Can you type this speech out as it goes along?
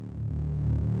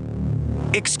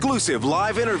exclusive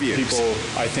live interviews. People,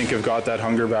 I think, have got that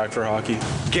hunger back for hockey.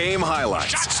 Game highlights.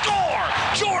 Shot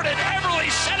score! Jordan Everly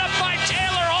set up by Taylor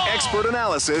Hall. Expert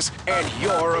analysis and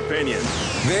your opinion.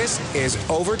 This is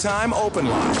Overtime Open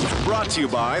Line. Brought to you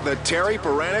by the Terry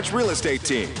Peranich Real Estate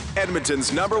Team,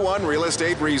 Edmonton's #1 real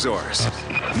estate resource.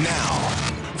 Now,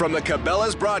 from the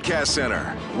Cabela's Broadcast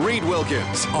Center, Reed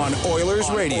Wilkins on Oilers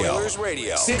Radio.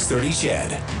 630 CHED.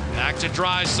 Back to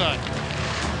Draisaitl.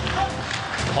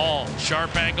 Hall,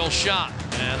 sharp angle shot.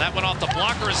 And that went off the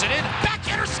blocker. Is it in?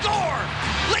 Backhander score!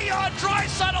 Leon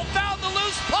Draisaitl found the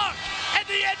loose puck. And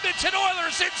the Edmonton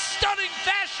Oilers, in stunning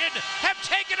fashion, have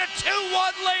taken a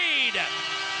 2-1 lead.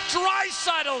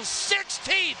 Draisaitl's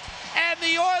 16th, and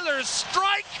the Oilers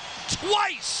strike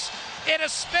twice in a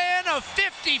span of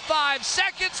 55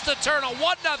 seconds to turn a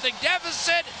 1-0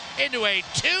 deficit into a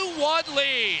 2-1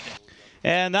 lead.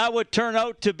 And that would turn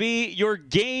out to be your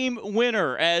game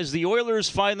winner as the Oilers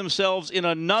find themselves in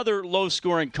another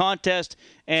low-scoring contest,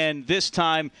 and this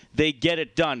time they get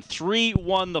it done.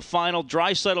 3-1 the final.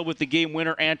 Draisaitl with the game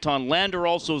winner. Anton Lander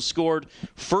also scored.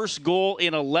 First goal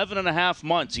in 11 and a half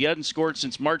months. He hadn't scored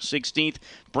since March 16th.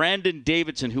 Brandon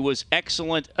Davidson, who was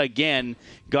excellent again,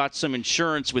 got some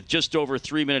insurance with just over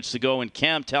 3 minutes to go. And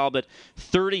Cam Talbot,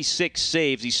 36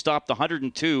 saves. He stopped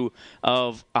 102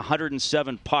 of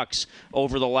 107 pucks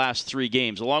over the last 3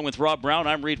 games. Along with Rob Brown,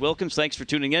 I'm Reed Wilkins. Thanks for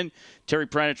tuning in. Terry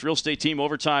Peranich Real Estate Team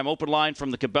Overtime Open Line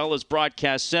from the Cabela's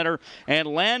Broadcast Center. And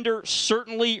Lander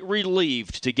certainly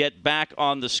relieved to get back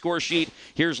on the score sheet.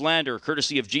 Here's Lander,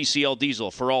 courtesy of GCL Diesel,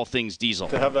 for all things diesel.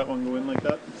 To have that one go in like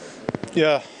that?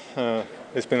 Yeah,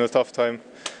 it's been a tough time.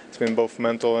 It's been both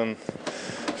mental and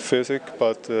physical,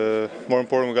 but more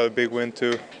important, we got a big win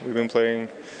too. We've been playing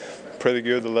pretty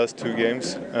good the last 2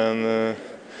 games, and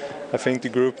I think the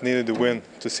group needed the win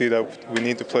to see that we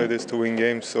need to play this to win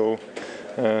games. So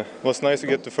it was nice to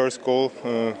get the first goal,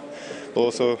 but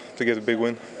also to get a big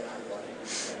win.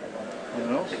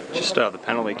 Just the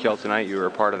penalty kill tonight, you were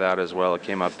a part of that as well. It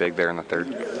came up big there in the third.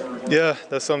 Yeah,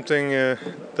 that's something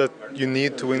that you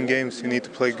need to win games. You need to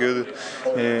play good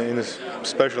in the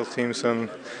special teams, and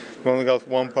we only got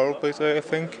 1 power play today, I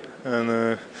think.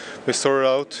 And we sorted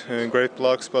out great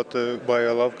blocks by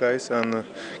a lot of guys, and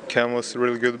Cam was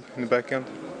really good in the back end.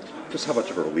 Just how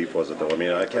much of a relief was it, though? I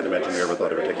mean, I can't imagine you ever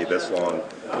thought it would take you this long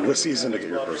in the season to get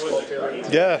your first goal.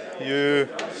 Yeah,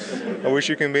 I wish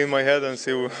you can be in my head and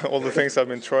see all the things I've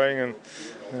been trying, and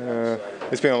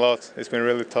it's been a lot. It's been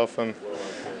really tough, and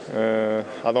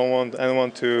I don't want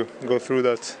anyone to go through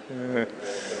that.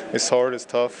 It's hard, it's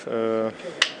tough.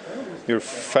 Your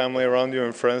family around you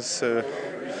and friends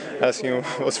asking you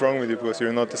what's wrong with you because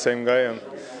you're not the same guy.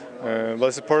 But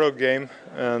it's a part of the game,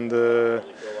 and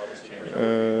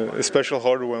especially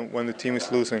harder when the team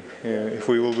is losing. If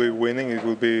we will be winning, it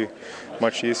will be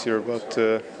much easier. But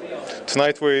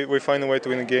tonight we find a way to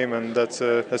win the game, and that's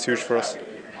huge for us.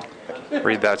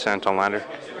 Read that, Anton Lander.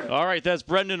 All right, that's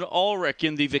Brendan Ulrich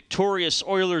in the victorious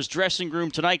Oilers dressing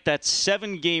room tonight. That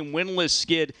 7-game winless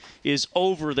skid is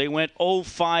over. They went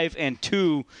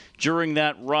 0-5-2 during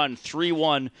that run,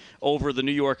 3-1 over the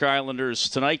New York Islanders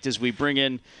tonight as we bring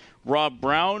in Rob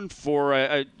Brown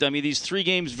for, these 3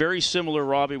 games very similar,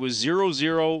 Rob. It was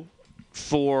 0-0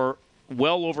 for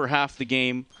well over half the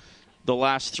game, the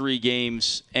last 3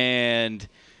 games, and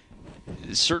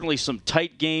certainly some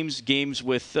tight games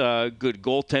with good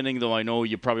goaltending, though I know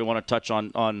you probably want to touch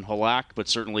on Halak, but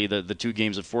certainly the 2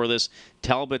 games before this.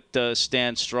 Talbot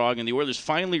stands strong, and the Oilers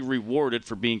finally rewarded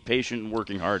for being patient and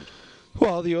working hard.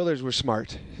 Well, the Oilers were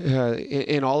smart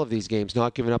in all of these games,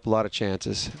 not giving up a lot of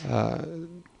chances.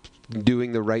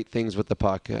 Doing the right things with the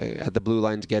puck, at the blue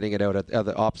lines getting it out, at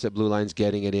the opposite blue lines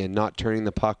getting it in, not turning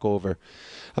the puck over,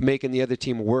 making the other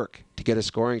team work to get a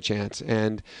scoring chance.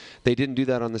 And they didn't do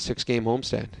that on the 6-game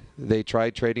homestand. They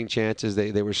tried trading chances.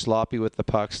 They were sloppy with the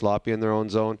puck, sloppy in their own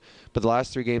zone. But the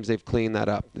last 3 games, they've cleaned that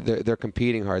up. They're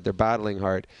competing hard. They're battling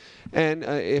hard. And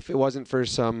if it wasn't for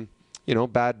some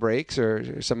bad breaks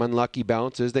or some unlucky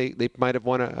bounces, they might have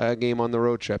won a game on the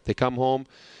road trip. They come home.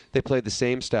 They played the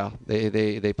same style.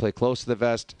 They play close to the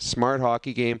vest, smart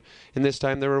hockey game, and this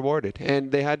time they're rewarded.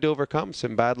 And they had to overcome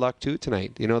some bad luck too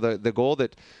tonight. The goal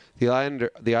that the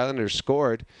Islanders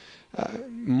scored,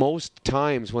 most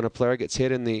times when a player gets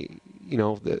hit in the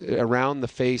around the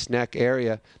face neck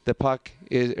area, the puck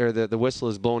the whistle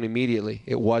is blown immediately.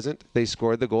 It wasn't. They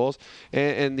scored the goals,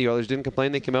 and the Oilers didn't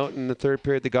complain. They came out in the third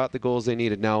period. They got the goals they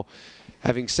needed. Now,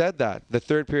 having said that, the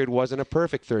third period wasn't a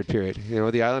perfect third period.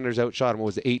 The Islanders outshot them. What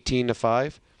was it,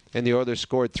 18-5? And the Oilers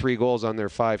scored 3 goals on their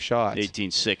 5 shots.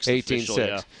 18-6. 18-6.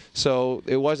 Yeah. So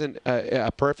it wasn't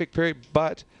a perfect period,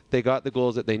 but they got the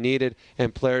goals that they needed,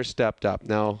 and players stepped up.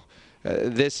 Now,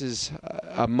 this is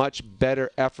a much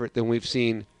better effort than we've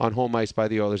seen on home ice by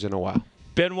the Oilers in a while.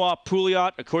 Benoit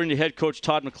Pouliot, according to head coach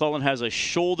Todd McClellan, has a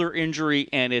shoulder injury,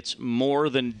 and it's more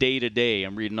than day-to-day.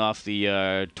 I'm reading off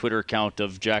the Twitter account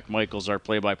of Jack Michaels, our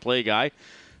play-by-play guy.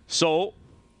 So,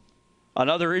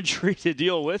 another injury to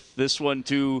deal with, this one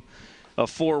to a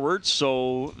forward.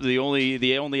 So, the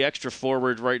only extra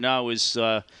forward right now is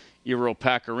Iro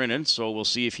Pakarinen. So, we'll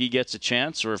see if he gets a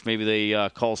chance or if maybe they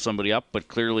call somebody up. But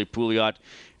clearly, Pouliot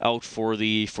out for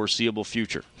the foreseeable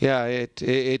future. Yeah, it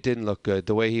didn't look good,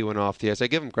 the way he went off the ice. I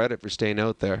give him credit for staying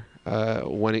out there.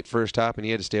 When it first happened,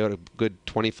 he had to stay out a good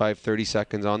 25, 30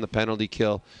 seconds on the penalty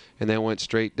kill and then went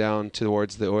straight down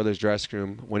towards the Oilers dressing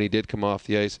room when he did come off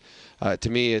the ice. To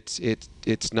me, it's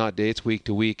not day, it's week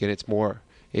to week, and it's more.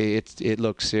 It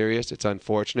looks serious. It's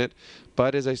unfortunate.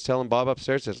 But as I was telling Bob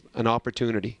upstairs, it's an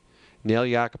opportunity. Nail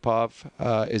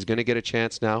Yakupov is going to get a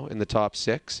chance now in the top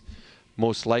 6.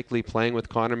 Most likely playing with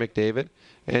Connor McDavid,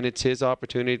 and it's his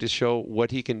opportunity to show what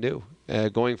he can do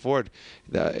going forward.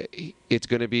 It's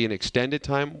going to be an extended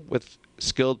time with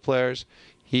skilled players.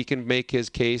 He can make his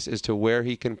case as to where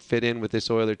he can fit in with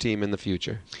this Oiler team in the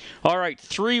future. All right,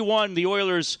 3-1. The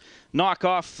Oilers knock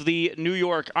off the New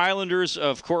York Islanders.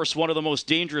 Of course, one of the most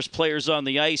dangerous players on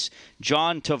the ice,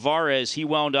 John Tavares. He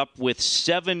wound up with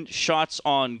 7 shots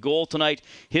on goal tonight.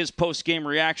 His post-game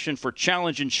reaction for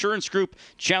Challenge Insurance Group.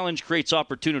 Challenge creates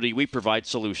opportunity. We provide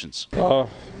solutions. Yeah,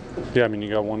 I mean, you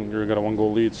got a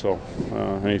 1-goal lead, so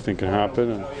anything can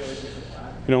happen.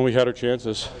 And we had our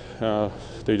chances.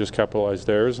 They just capitalized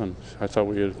theirs, and I thought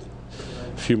we had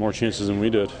a few more chances than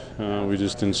we did. We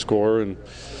just didn't score, and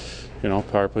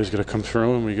power play's got to come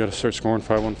through, and we got to start scoring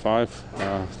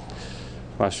 5-on-5.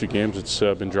 Last few games, it's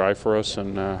been dry for us,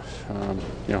 and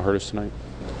hurt us tonight.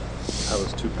 How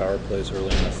was 2 power plays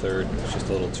early in the third? It was just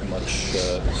a little too much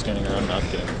standing around, not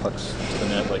getting pucks to the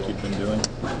net like you've been doing.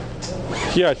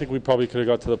 Yeah, I think we probably could have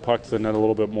got to the puck to the net a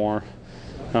little bit more.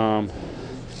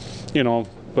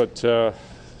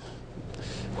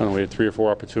 But we had 3 or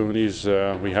 4 opportunities.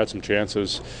 We had some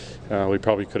chances. We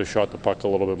probably could have shot the puck a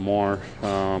little bit more.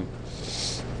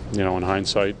 In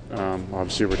hindsight,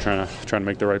 obviously we're trying to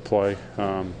make the right play.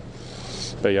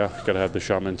 But yeah, got to have the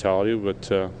shot mentality.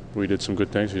 But we did some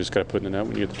good things. We just got to put in the net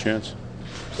when you get the chance.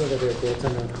 So that their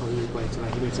goaltender, how you played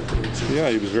tonight, he made some good changes. Yeah,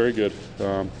 he was very good.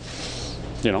 You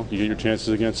get your chances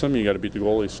against him. You got to beat the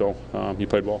goalie. So he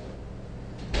played well.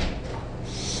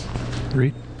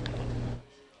 Reed.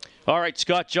 All right,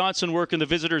 Scott Johnson working the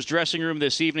visitors' dressing room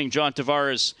this evening. John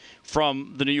Tavares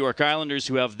from the New York Islanders,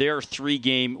 who have their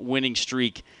 3-game winning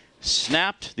streak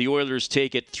snapped. The Oilers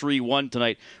take it 3-1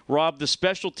 tonight. Rob, the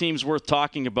special teams worth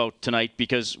talking about tonight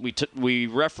because we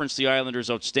referenced the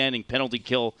Islanders' outstanding penalty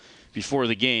kill before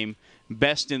the game,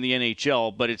 best in the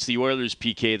NHL, but it's the Oilers'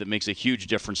 PK that makes a huge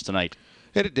difference tonight.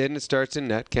 It did, and it starts in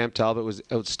net. Cam Talbot was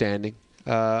outstanding.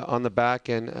 On the back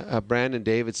end, Brandon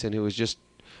Davidson, who was just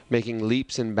making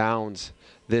leaps and bounds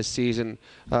this season,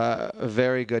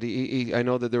 very good. I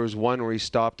know that there was one where he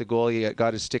stopped a goal. He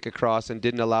got his stick across and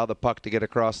didn't allow the puck to get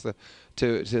across to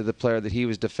the player that he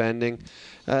was defending.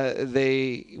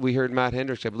 We heard Matt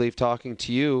Hendricks, I believe, talking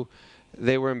to you.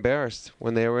 They were embarrassed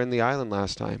when they were in the island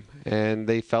last time, and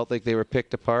they felt like they were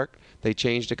picked apart. They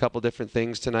changed a couple different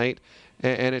things tonight,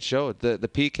 and it showed. The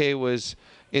PK was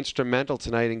instrumental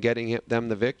tonight in getting them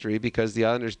the victory because the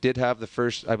Islanders did have the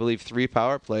first, I believe, 3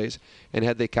 power plays, and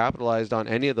had they capitalized on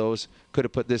any of those, could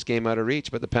have put this game out of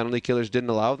reach, but the penalty killers didn't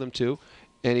allow them to,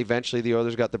 and eventually the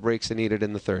Oilers got the breaks they needed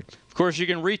in the third. Of course, you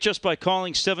can reach us by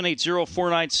calling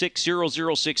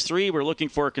 780-496-0063. We're looking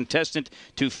for a contestant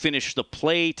to finish the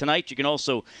play tonight. You can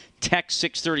also text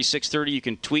 630-630. You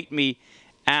can tweet me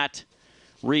at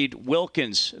Reed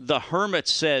Wilkins. The Hermit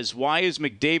says, why is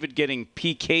McDavid getting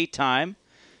PK time?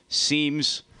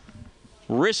 Seems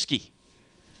risky.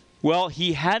 Well,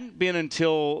 he hadn't been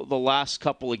until the last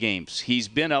couple of games. He's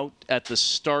been out at the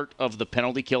start of the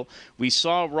penalty kill. We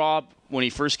saw Rob when he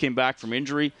first came back from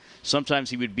injury. Sometimes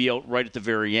he would be out right at the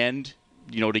very end,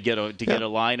 to get a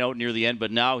line out near the end.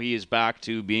 But now he is back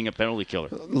to being a penalty killer.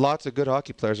 Lots of good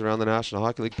hockey players around the National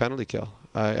Hockey League penalty kill.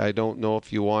 I don't know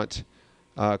if you want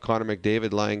Connor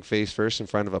McDavid lying face first in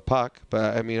front of a puck.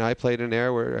 But, I played in an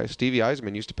era where Stevie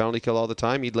Yzerman used to penalty kill all the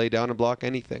time. He'd lay down and block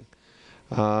anything.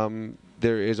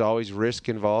 There is always risk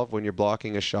involved when you're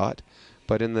blocking a shot.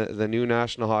 But in the new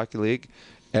National Hockey League,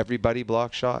 everybody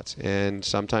blocks shots. And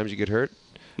sometimes you get hurt.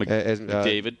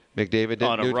 McDavid didn't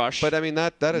on a rush. But, that is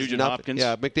Nugent nothing. Hopkins.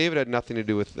 Yeah, McDavid had nothing to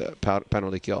do with the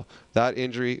penalty kill. That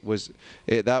injury was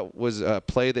a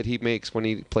play that he makes when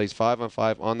he plays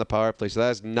 5-on-5 on the power play. So that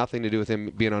has nothing to do with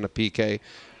him being on a PK.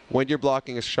 When you're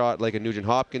blocking a shot like a Nugent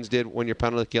Hopkins did, when you're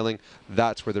penalty killing,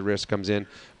 that's where the risk comes in.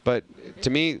 But to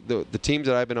me, the teams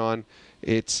that I've been on,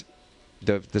 it's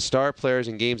the star players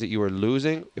in games that you are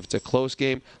losing. If it's a close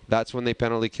game, that's when they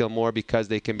penalty kill more because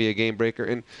they can be a game breaker.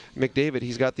 And McDavid,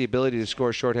 he's got the ability to score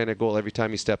a shorthanded goal every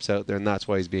time he steps out there, and that's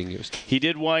why he's being used. He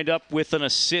did wind up with an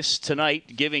assist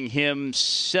tonight, giving him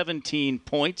 17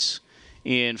 points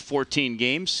in 14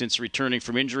 games since returning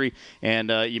from injury.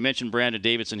 And you mentioned Brandon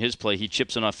Davidson, his play. He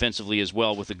chips in offensively as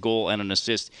well with a goal and an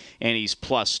assist, and he's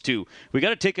 +2. We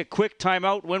got to take a quick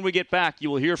timeout. When we get back,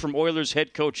 you will hear from Oilers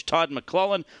head coach Todd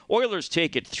McLellan. Oilers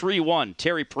take it 3-1.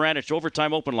 Terry Peranich,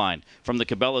 Overtime Open Line from the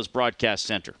Cabela's Broadcast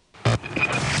Center.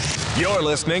 You're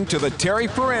listening to the Terry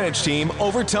Peranich Team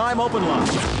Overtime Open Line.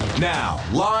 Now,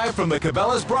 live from the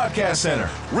Cabela's Broadcast Center,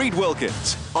 Reed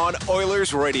Wilkins on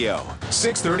Oilers Radio,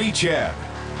 630 CHED.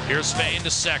 Here's Fane to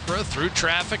Sekera through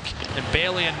traffic, and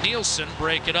Bailey and Nielsen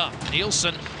break it up.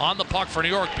 Nielsen on the puck for New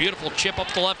York. Beautiful chip up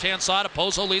the left-hand side.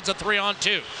 Oposo leads a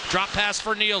 3-on-2. Drop pass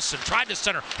for Nielsen. Tried to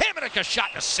center. Hamonic a shot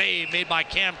and a save made by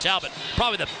Cam Talbot.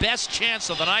 Probably the best chance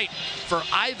of the night for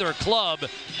either club.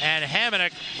 And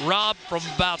Hamonic robbed from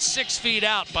about 6 feet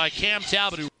out by Cam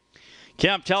Talbot.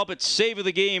 Cam Talbot's save of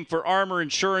the game for Armor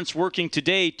Insurance, working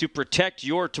today to protect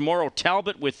your tomorrow.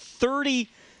 Talbot with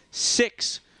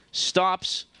 36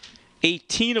 stops,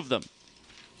 18 of them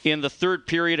in the third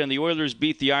period, and the Oilers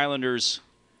beat the Islanders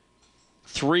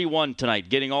 3-1 tonight,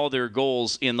 getting all their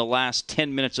goals in the last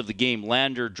 10 minutes of the game.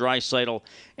 Lander, Draisaitl,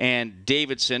 and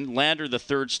Davidson. Lander, the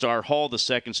third star. Hall, the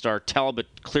second star. Talbot,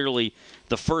 clearly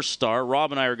the first star.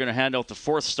 Rob and I are going to hand out the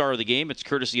fourth star of the game. It's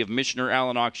courtesy of Missioner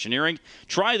Allen Auctioneering.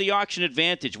 Try the auction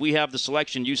advantage. We have the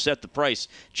selection. You set the price.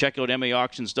 Check out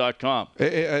maauctions.com.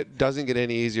 It doesn't get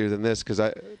any easier than this because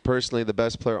personally, the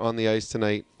best player on the ice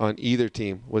tonight on either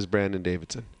team was Brandon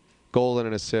Davidson. Goal and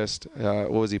an assist.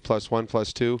 What was he, +1,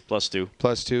 +2? +2.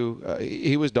 +2.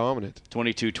 He was dominant.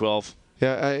 22-12.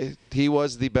 Yeah, he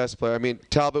was the best player. I mean,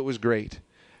 Talbot was great,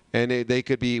 and they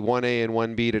could be 1A and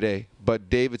 1B today. But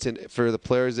Davidson, for the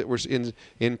players that were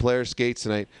in player skates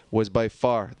tonight, was by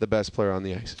far the best player on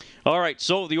the ice. All right,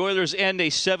 so the Oilers end a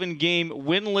 7-game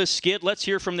winless skid. Let's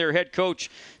hear from their head coach,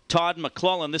 Todd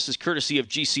McLellan. This is courtesy of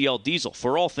GCL Diesel,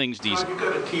 for all things diesel. You've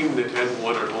got a team that hadn't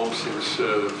won at home since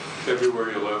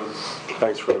February 11th.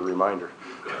 Thanks for the reminder.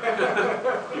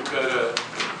 You've got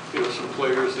some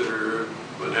players that are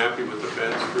unhappy with the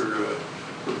fans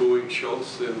for booing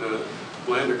Schultz, and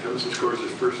Lander comes and scores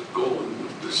his first goal in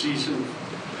the season,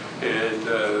 and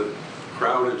the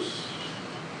crowd is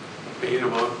paying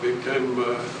him off big time.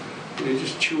 You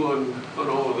just chew on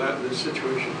all of that in this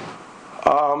situation.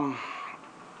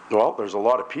 Well, there's a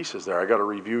lot of pieces there. I got to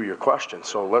review your question.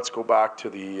 So let's go back to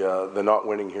the not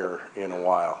winning here in a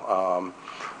while.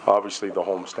 Obviously, the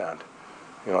homestand.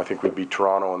 I think we beat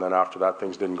Toronto, and then after that,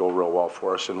 things didn't go real well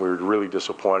for us, and we were really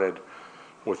disappointed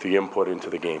with the input into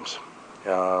the games.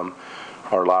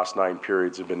 Our last 9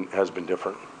 periods has been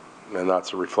different, and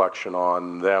that's a reflection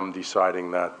on them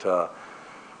deciding that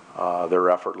their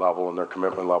effort level and their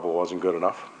commitment level wasn't good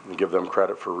enough. And give them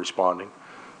credit for responding.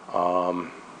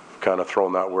 Kind of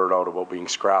thrown that word out about being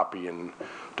scrappy and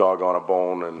dog on a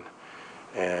bone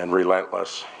and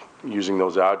relentless, using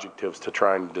those adjectives to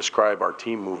try and describe our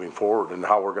team moving forward and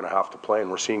how we're going to have to play, and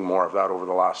we're seeing more of that over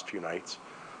the last few nights.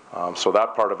 So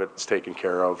that part of it's taken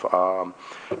care of.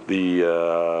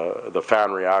 The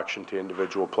fan reaction to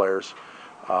individual players,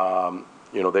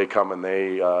 they come and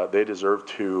they deserve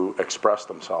to express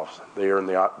themselves. They earn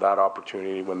that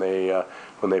opportunity when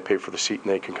they pay for the seat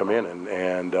and they can come in,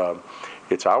 and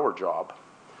it's our job,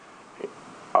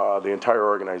 the entire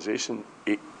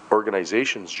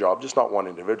organization's job, just not one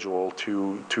individual,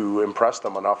 to impress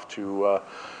them enough to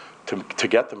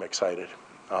get them excited.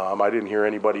 I didn't hear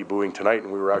anybody booing tonight,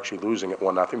 and we were actually losing at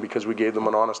 1-0 because we gave them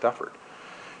an honest effort.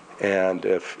 And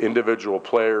if individual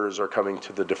players are coming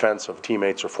to the defense of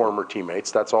teammates or former teammates,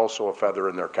 that's also a feather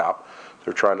in their cap.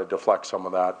 They're trying to deflect some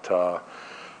of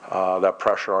that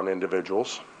pressure on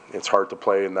individuals. It's hard to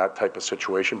play in that type of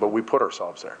situation, but we put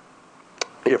ourselves there.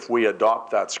 If we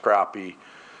adopt that scrappy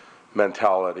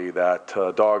mentality, that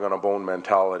dog on a bone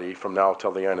mentality from now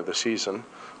till the end of the season,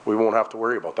 we won't have to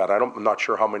worry about that. I'm not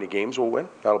sure how many games we'll win.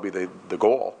 That'll be the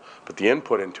goal, but the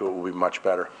input into it will be much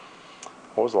better.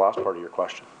 What was the last part of your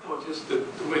question? Well, just the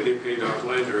way they paid off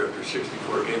Lander after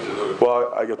 64 games of those.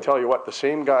 Well, I can tell you what, the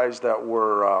same guys that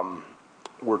were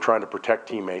trying to protect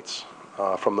teammates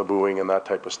from the booing and that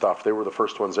type of stuff, they were the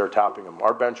first ones there tapping him.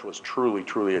 Our bench was truly,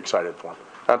 truly excited for him.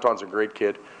 Anton's a great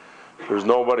kid. There's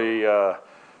nobody that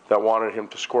wanted him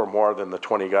to score more than the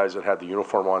 20 guys that had the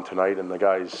uniform on tonight and the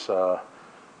guys,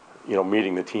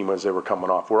 meeting the team as they were coming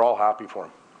off. We're all happy for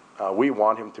him. We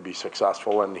want him to be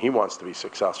successful, and he wants to be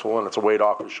successful, and it's a weight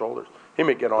off his shoulders. He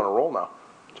may get on a roll now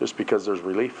just because there's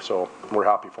relief, so we're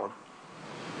happy for him.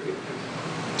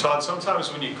 Todd,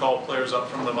 sometimes when you call players up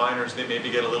from the minors, they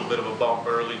maybe get a little bit of a bump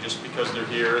early just because they're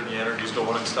here and the energy's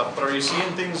going and stuff. But are you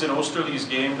seeing things in Osterley's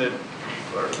game that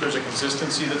there's a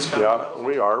consistency that's coming? Yeah,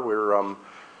 we are. We're,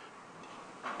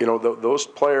 those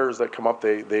players that come up,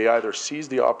 they either seize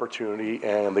the opportunity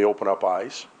and they open up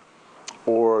eyes,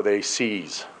 or they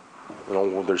seize.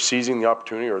 They're seizing the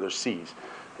opportunity or they're seized.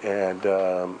 And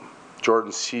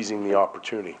Jordan's seizing the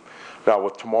opportunity. Now,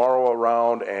 with tomorrow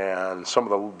around and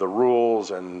some of the rules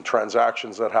and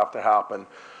transactions that have to happen,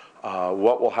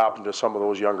 what will happen to some of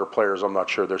those younger players, I'm not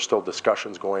sure. There's still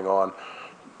discussions going on.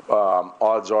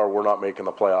 Odds are we're not making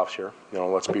the playoffs here.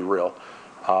 Let's be real.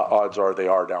 Odds are they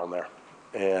are down there.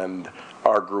 And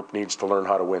our group needs to learn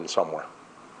how to win somewhere.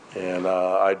 And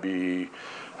I'd be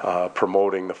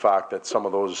promoting the fact that some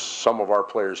of our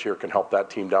players here can help that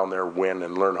team down there win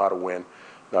and learn how to win.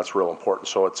 That's real important.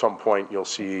 So at some point you'll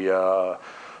see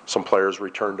some players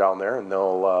return down there, and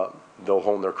they'll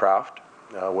hone their craft.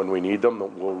 When we need them,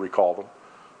 we'll recall them.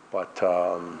 But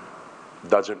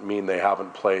doesn't mean they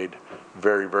haven't played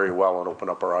very, very well and opened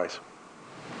up our eyes.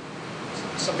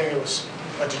 Something that was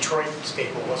a Detroit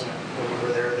staple, wasn't it, when we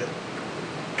were there, that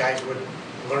guys would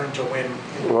learn to win?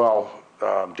 Well,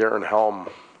 Darren Helm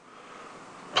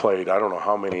played I don't know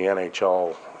how many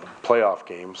NHL playoff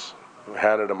games,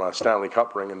 handed him a Stanley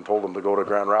Cup ring and told him to go to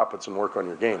Grand Rapids and work on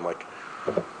your game. Like,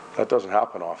 that doesn't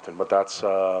happen often, but that's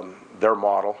their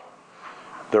model.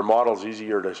 Their model's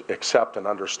easier to accept and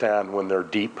understand when they're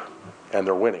deep and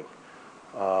they're winning.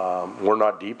 We're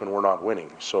not deep and we're not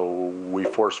winning, so we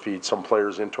force feed some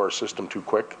players into our system too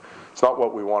quick. It's not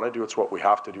what we want to do, it's what we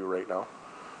have to do right now.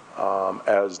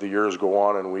 As the years go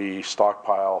on and we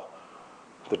stockpile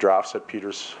the drafts at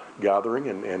Peter's gathering,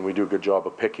 and we do a good job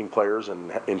of picking players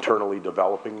and internally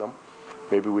developing them,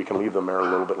 maybe we can leave them there a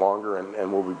little bit longer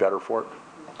and we'll be better for it.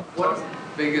 What's the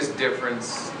biggest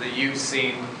difference that you've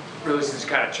seen really since you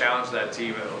kind of challenged that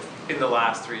team in the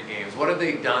last 3 games? What have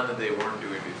they done that they weren't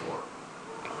doing before?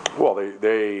 Well,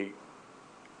 they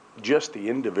just the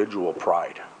individual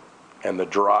pride and the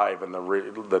drive and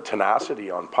the tenacity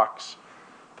on pucks,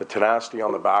 the tenacity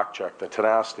on the back check, the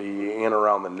tenacity in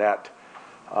around the net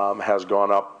has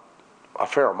gone up a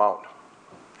fair amount.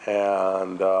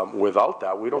 And without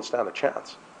that, we don't stand a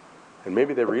chance. And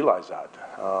maybe they realize that.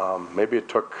 Maybe it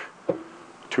took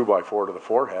 2x4 to the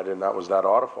forehead, and that was that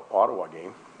Ottawa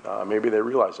game. Maybe they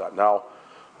realize that. Now,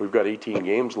 we've got 18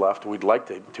 games left. We'd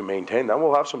like to maintain that.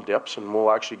 We'll have some dips, and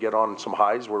we'll actually get on some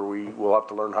highs where we will have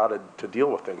to learn how to deal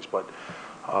with things. But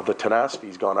the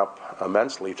tenacity's gone up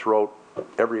immensely throughout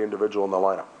every individual in the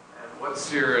lineup. And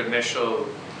what's your initial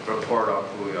report on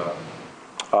Pouliot?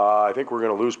 I think we're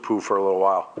going to lose Poo for a little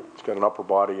while. He's got an upper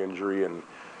body injury, and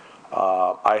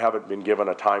I haven't been given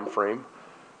a time frame,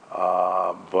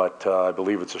 but I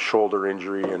believe it's a shoulder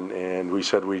injury, and we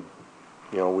said we'd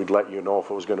let you know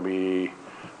if it was going to be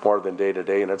more than day to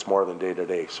day, and it's more than day to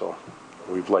day. So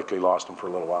we've likely lost him for a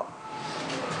little while.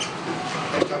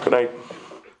 Good night.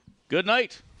 Good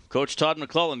night. Coach Todd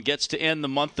McClellan gets to end the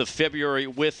month of February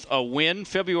with a win.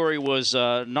 February was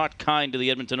not kind to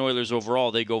the Edmonton Oilers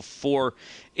overall. They go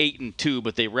 4-8-2,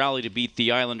 but they rally to beat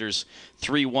the Islanders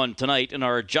 3-1 tonight. And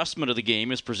our adjustment of the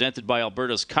game is presented by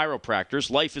Alberta's chiropractors.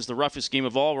 Life is the roughest game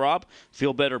of all, Rob.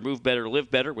 Feel better, move better,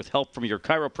 live better with help from your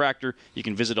chiropractor. You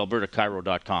can visit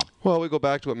albertachiro.com. Well, we go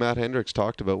back to what Matt Hendricks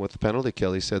talked about with the penalty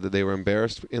kill. He said that they were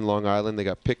embarrassed in Long Island. They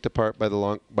got picked apart by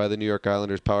the New York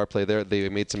Islanders power play there. They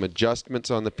made some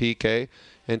adjustments on the PK.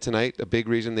 And tonight, a big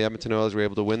reason the Edmonton Oilers were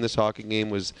able to win this hockey game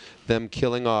was them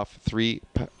killing off 3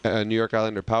 New York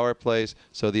Islander power plays.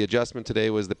 So the adjustment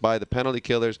today was by the penalty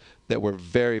killers that were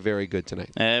very, very good tonight.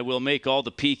 And we'll make all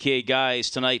the PK guys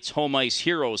tonight's home ice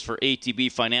heroes for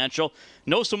ATB Financial.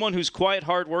 Know someone whose quiet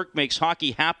hard work makes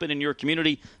hockey happen in your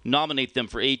community? Nominate them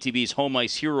for ATB's Home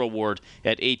Ice Hero Award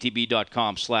at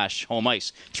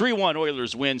atb.com/homeice. 3-1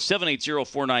 Oilers win.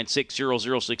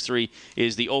 780-496-0063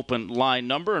 is the open line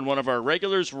number. And one of our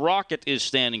regulars, Rocket, is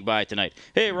standing by tonight.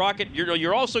 Hey, Rocket,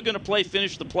 you're also going to play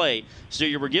Finish the Play. So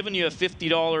we're giving you a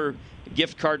 $50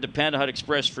 gift card to Panda Hut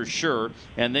Express for sure.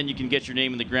 And then you can get your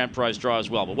name in the grand prize draw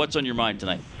as well. But what's on your mind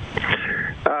tonight?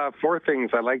 4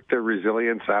 things. I like the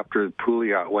resilience after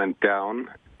Pouliot went down.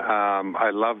 I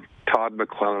love Todd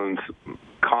McClellan's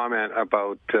comment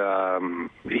about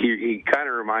he kind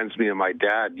of reminds me of my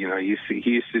dad. He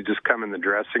used to just come in the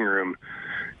dressing room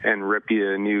and rip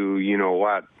you a new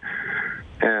you-know-what.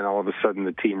 And all of a sudden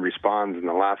the team responds. In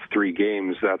the last 3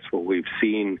 games, that's what we've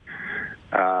seen.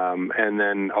 And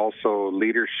then also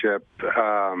leadership.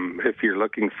 If you're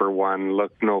looking for one,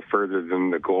 look no further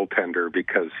than the goaltender,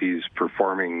 because he's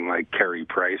performing like Carey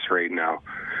Price right now.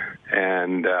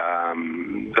 And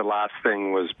the last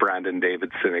thing was Brandon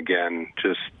Davidson again,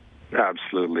 just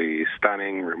absolutely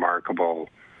stunning, remarkable.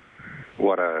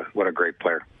 What a great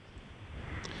player.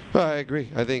 Well, I agree.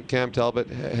 I think Cam Talbot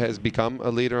has become a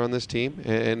leader on this team,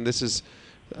 and this is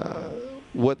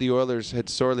what the Oilers had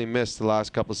sorely missed the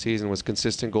last couple of seasons, was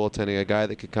consistent goaltending, a guy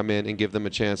that could come in and give them a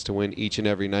chance to win each and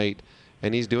every night,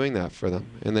 and he's doing that for them.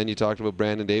 And then you talked about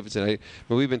Brandon Davidson.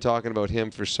 We've been talking about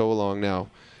him for so long now.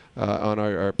 On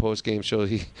our post-game show,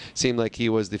 he seemed like he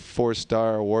was the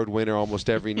 4-star award winner almost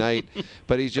every night,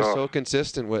 but he's just so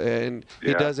consistent, and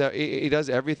he does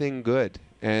everything good.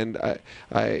 And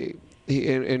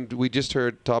and we just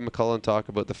heard Todd McCullough talk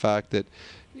about the fact that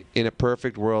in a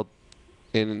perfect world,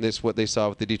 in this what they saw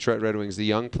with the Detroit Red Wings, the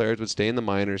young players would stay in the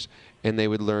minors and they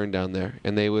would learn down there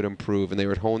and they would improve and they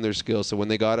would hone their skills. So when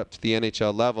they got up to the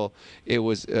NHL level, it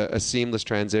was a seamless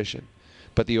transition.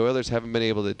 But the Oilers haven't been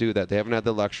able to do that. They haven't had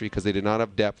the luxury because they did not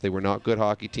have depth. They were not good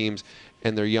hockey teams,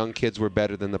 and their young kids were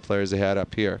better than the players they had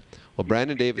up here. Well,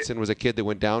 Brandon Davidson was a kid that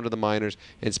went down to the minors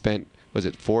and spent, was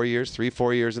it 4 years,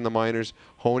 3-4 years in the minors,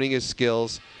 honing his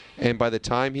skills. And by the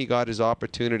time he got his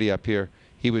opportunity up here,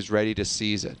 he was ready to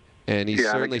seize it. And he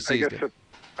certainly seized it.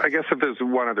 I guess if there's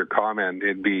one other comment,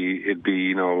 it'd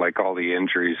be like all the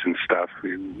injuries and stuff,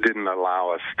 it didn't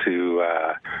allow us to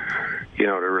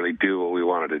to really do what we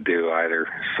wanted to do either.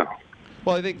 So.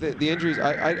 Well, I think the injuries.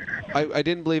 I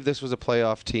didn't believe this was a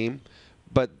playoff team,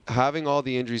 but having all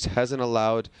the injuries hasn't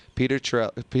allowed Peter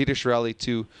Chiarelli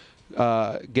to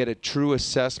get a true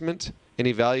assessment and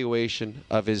evaluation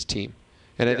of his team.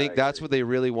 And I think that's what they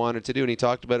really wanted to do. And he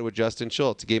talked about it with Justin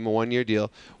Schultz. He gave him a 1-year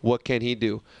deal. What can he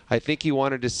do? I think he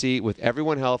wanted to see, with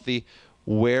everyone healthy,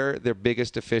 where their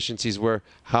biggest deficiencies were,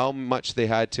 how much they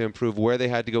had to improve, where they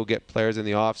had to go get players in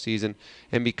the offseason.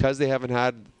 And because they haven't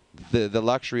had the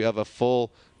luxury of a full,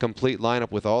 complete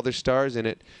lineup with all their stars in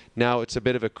it, now it's a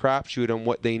bit of a crapshoot on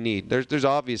what they need. There's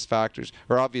obvious factors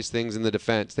or obvious things in the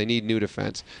defense. They need new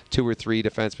defense, 2 or 3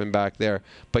 defensemen back there.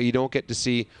 But you don't get to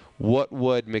see what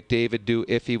would McDavid do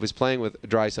if he was playing with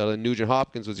Draisaitl and Nugent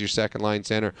Hopkins was your second-line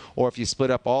center, or if you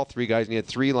split up all 3 guys and you had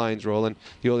 3 lines rolling.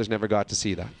 The Oilers never got to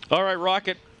see that. All right,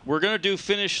 Rocket. We're going to do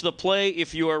finish the play.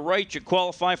 If you are right, you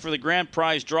qualify for the grand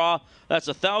prize draw. That's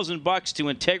 $1,000 to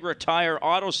Integra Tire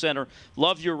Auto Center.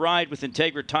 Love your ride with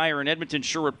Integra Tire in Edmonton,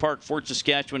 Sherwood Park, Fort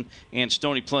Saskatchewan, and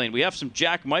Stony Plain. We have some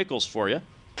Jack Michaels for you.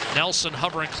 Nelson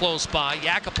hovering close by.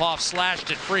 Yakupov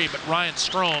slashed it free, but Ryan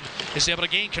Strome is able to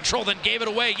gain control, then gave it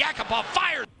away. Yakupov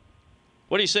fired.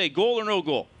 What do you say, goal or no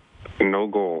goal? No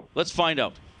goal. Let's find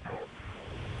out.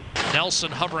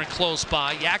 Nelson hovering close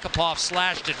by. Yakupov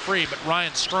slashed it free, but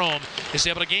Ryan Strome is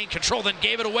able to gain control, then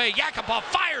gave it away. Yakupov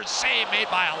fires, save made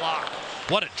by a lock.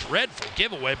 What a dreadful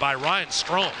giveaway by Ryan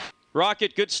Strome.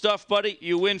 Rocket, good stuff, buddy.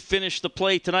 You win, finish the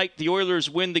play tonight. The Oilers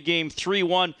win the game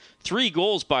 3-1. 3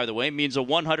 goals, by the way, means a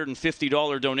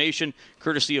 $150 donation,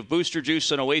 courtesy of Booster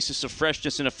Juice, an oasis of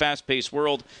freshness in a fast-paced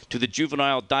world, to the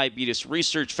Juvenile Diabetes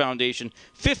Research Foundation.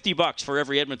 $50 for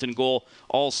every Edmonton goal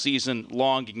all season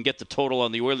long. You can get the total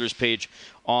on the Oilers page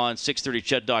on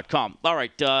 630ched.com. All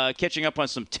right, catching up on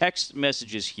some text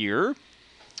messages here.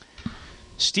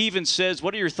 Steven says,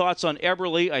 what are your thoughts on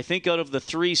Eberle? I think out of the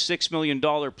 3 $6 million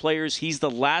players, he's the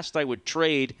last I would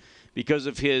trade because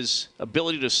of his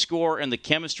ability to score and the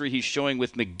chemistry he's showing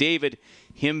with McDavid.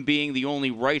 Him being the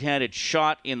only right-handed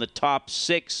shot in the top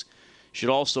 6 should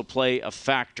also play a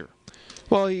factor.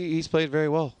 Well, he's played very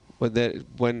well.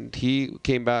 When he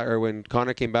came back, or when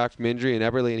Connor came back from injury and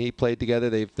Eberle and he played together,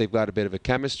 they've got a bit of a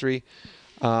chemistry.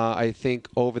 I think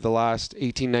over the last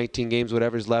 18, 19 games,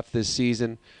 whatever's left this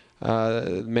season,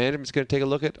 management's going to take a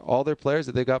look at all their players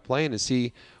that they've got playing and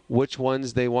see which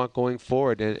ones they want going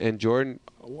forward. And Jordan,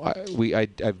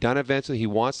 I've done events with him. He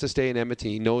wants to stay in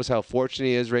Edmonton. He knows how fortunate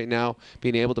he is right now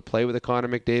being able to play with a Connor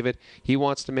McDavid. He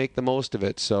wants to make the most of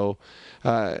it. So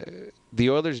the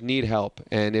Oilers need help,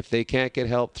 and if they can't get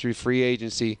help through free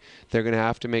agency, they're going to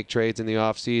have to make trades in the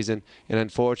offseason. And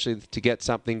unfortunately, to get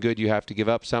something good, you have to give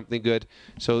up something good.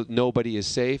 So nobody is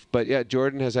safe. But yeah,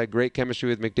 Jordan has had great chemistry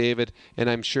with McDavid, and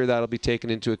I'm sure that'll be taken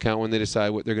into account when they decide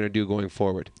what they're going to do going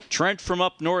forward. Trent from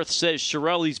up north says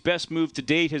Chiarelli's best move to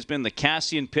date has been the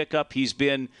Cassian pickup. He's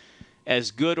been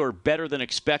as good or better than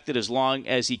expected as long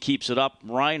as he keeps it up.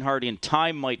 Reinhart in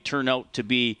time might turn out to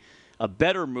be a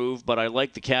better move, but I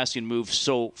like the Cassian move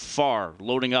so far.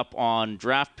 Loading up on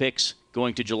draft picks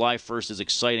going to July 1st is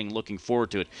exciting. Looking forward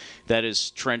to it. That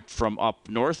is Trent from up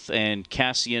north. And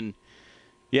Cassian,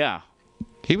 yeah,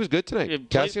 He was good tonight.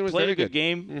 Kassian was very good.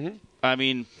 Game. Mm-hmm. I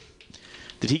mean,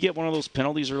 did he get one of those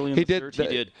penalties early in the third? He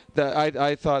did.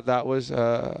 I thought that was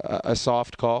a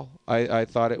soft call. I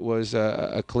thought it was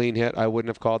a clean hit. I wouldn't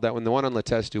have called that one. The one on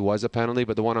Letestu was a penalty,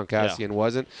 but the one on Kassian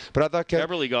wasn't. But I thought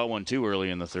Beverly got one too early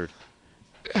in the third.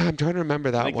 I'm trying to remember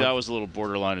that one. I think that was a little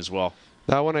borderline as well.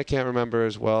 That one I can't remember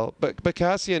as well. But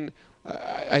Kassian,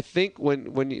 I think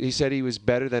when he said he was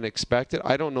better than expected,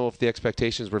 I don't know if the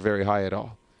expectations were very high at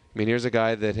all. I mean, here's a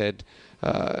guy that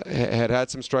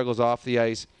had some struggles off the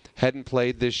ice, hadn't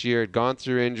played this year, had gone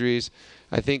through injuries.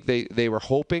 I think they were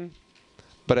hoping,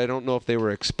 but I don't know if they were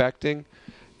expecting.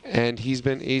 And he's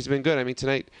been good. I mean,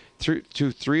 tonight, through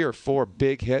 3 or 4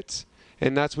 big hits,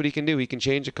 and that's what he can do. He can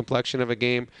change the complexion of a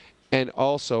game. And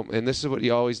also, and this is what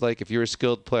you always like if you're a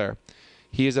skilled player,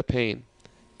 he is a pain.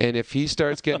 And if he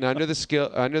starts getting under the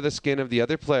skin of the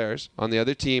other players on the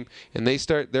other team, and they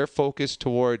start their focus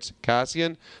towards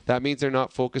Kassian, that means they're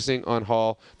not focusing on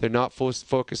Hall. They're not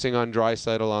focusing on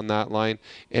Draisaitl on that line.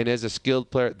 And as a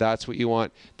skilled player, that's what you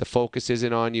want. The focus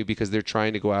isn't on you because they're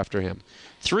trying to go after him.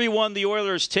 3-1, the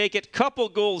Oilers take it. Couple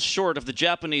goals short of the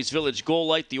Japanese Village goal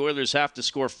light. The Oilers have to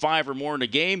score 5 or more in a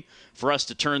game for us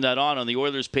to turn that on the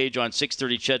Oilers page on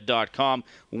 630ched.com.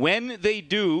 When they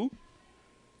do,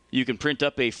 you can print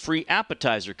up a free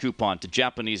appetizer coupon to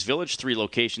Japanese Village, 3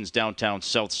 locations, downtown,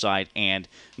 south side, and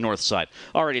north side.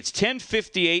 All right, it's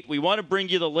 10:58. We want to bring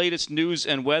you the latest news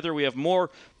and weather. We have more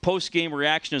post-game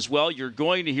reaction as well. You're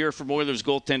going to hear from Oilers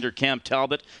goaltender Cam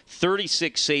Talbot.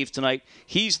 36 saves tonight.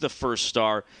 He's the first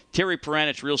star. Terry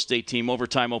Peranich, Real Estate Team,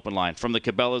 Overtime Open Line from the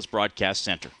Cabela's Broadcast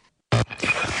Center.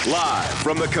 Live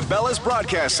from the Cabela's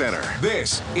Broadcast Center,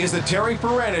 this is the Terry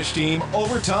Peranich Team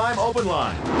Overtime Open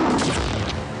Line.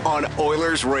 On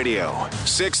Oilers Radio,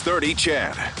 630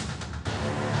 CHED.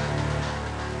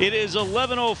 It is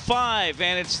 11:05,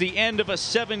 and it's the end of a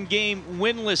 7-game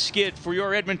winless skid for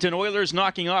your Edmonton Oilers,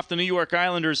 knocking off the New York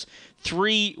Islanders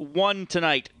 3-1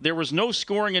 tonight. There was no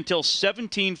scoring until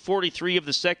 17:43 of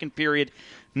the second period.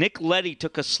 Nick Leddy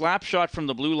took a slap shot from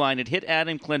the blue line. It hit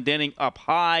Adam Clendening up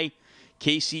high.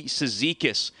 Casey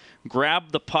Cizikas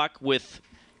grabbed the puck with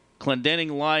Clendening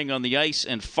lying on the ice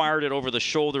and fired it over the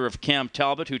shoulder of Cam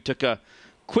Talbot, who took a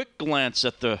quick glance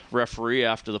at the referee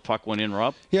after the puck went in,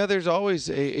 Rob. Yeah, there's always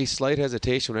a slight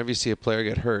hesitation whenever you see a player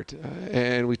get hurt.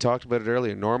 And we talked about it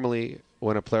earlier. Normally,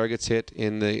 when a player gets hit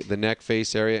in the neck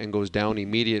face area and goes down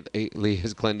immediately,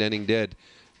 as Clendening did,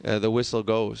 the whistle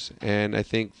goes. And I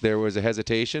think there was a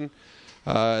hesitation.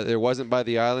 There wasn't by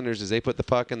the Islanders as they put the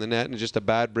puck in the net, and just a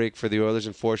bad break for the Oilers.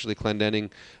 Unfortunately,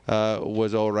 Clendening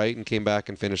was all right and came back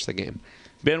and finished the game.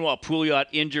 Benoit Pouliot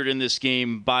injured in this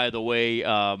game, by the way,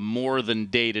 more than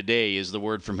day-to-day is the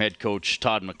word from head coach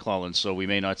Todd McLellan, so we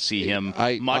may not see him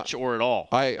much or at all.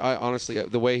 I honestly,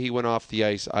 the way he went off the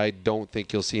ice, I don't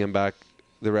think you'll see him back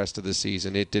the rest of the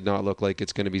season. It did not look like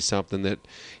it's going to be something that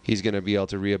he's going to be able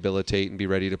to rehabilitate and be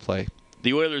ready to play.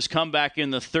 The Oilers come back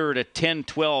in the third at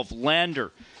 10-12.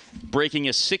 Lander breaking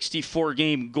a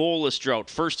 64-game goalless drought.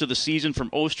 First of the season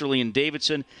from Osterley and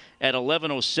Davidson at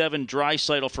 11:07.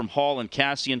 Draisaitl from Hall and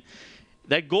Kassian.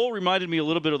 That goal reminded me a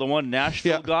little bit of the one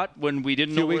Nashville got when we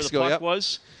didn't know where the puck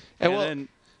was. And then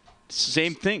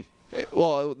same thing.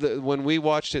 Well, when we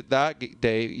watched it that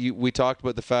day, we talked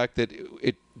about the fact that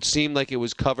it seemed like it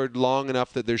was covered long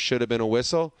enough that there should have been a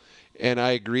whistle. And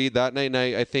I agreed that night, and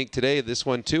I think today, this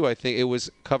one too, I think it was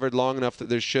covered long enough that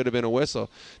there should have been a whistle.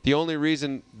 The only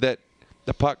reason that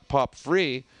the puck popped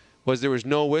free was there was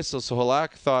no whistle, so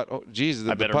Halak thought, oh, geez,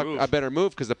 I better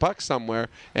move because the puck's somewhere.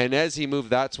 And as he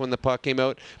moved, that's when the puck came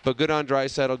out. But good on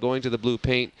Draisaitl going to the blue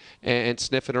paint and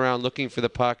sniffing around looking for the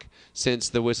puck since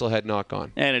the whistle had not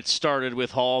gone. And it started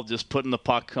with Hall just putting the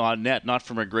puck on net, not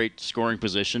from a great scoring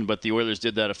position, but the Oilers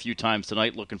did that a few times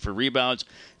tonight looking for rebounds.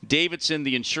 Davidson,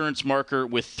 the insurance marker,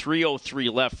 with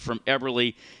 3:03 left from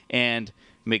Eberle and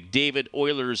McDavid.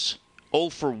 Oilers 0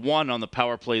 for 1 on the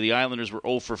power play. The Islanders were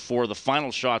 0 for 4. The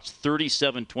final shots,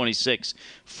 37-26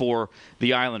 for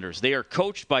the Islanders. They are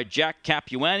coached by Jack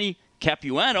Capuano,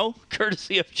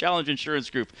 courtesy of Challenge Insurance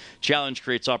Group. Challenge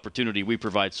creates opportunity. We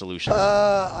provide solutions.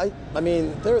 I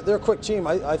mean, they're a quick team.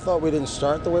 I thought we didn't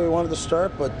start the way we wanted to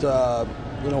start, but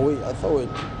I thought we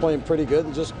were playing pretty good.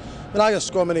 And just, we're not going to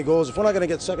score many goals. If we're not going to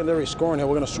get secondary scoring here,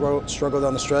 we're going to struggle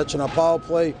down the stretch. And our power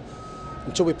play,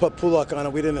 until we put Pulock on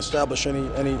it, we didn't establish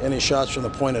any shots from the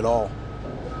point at all.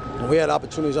 And we had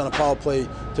opportunities on the power play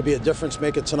to be a difference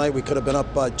maker tonight. We could have been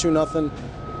up by 2-0,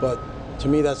 but to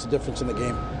me, that's the difference in the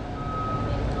game.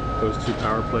 Those 2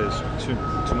 power plays, too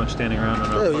much standing around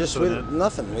on our we did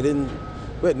nothing.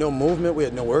 We had no movement. We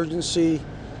had no urgency.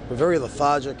 We're very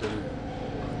lethargic, and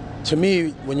to me,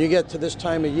 when you get to this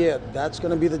time of year, that's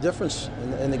going to be the difference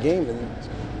in the game, and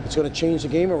it's going to change the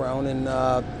game around. And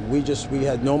we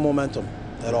had no momentum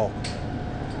at all.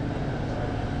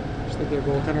 I think their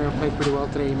goaltender played pretty well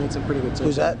today. He made some pretty good saves.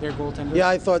 Who's that? Their goaltender. Yeah,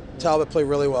 I thought Talbot played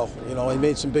really well. You know, he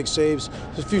made some big saves.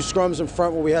 There's a few scrums in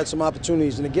front where we had some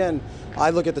opportunities. And again, I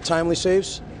look at the timely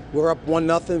saves. We're up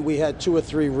 1-0. We had 2 or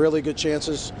 3 really good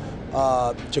chances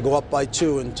to go up by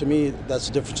 2, and to me, that's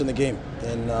the difference in the game.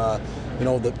 And you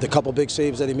know, the couple big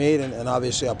saves that he made, and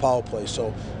obviously our power play.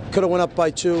 So could have went up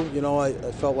by 2. You know, I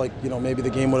felt like, you know, maybe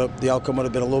the outcome would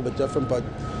have been a little bit different, but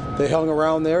they hung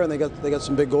around there, and they got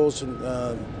some big goals in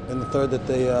the third that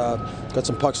they got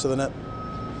some pucks to the net.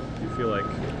 You feel like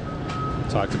you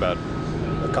talked about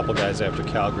a couple guys after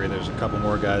Calgary. There's a couple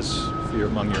more guys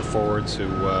among your forwards who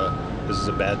this is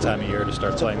a bad time of year to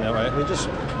start playing that way.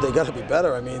 They got to be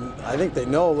better. I mean, I think they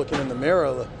know, looking in the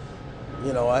mirror.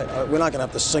 You know, we're not going to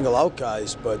have to single out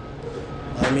guys, but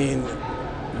I mean,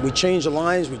 we change the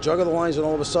lines, we juggle the lines, and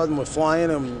all of a sudden we're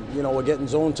flying, and you know, we're getting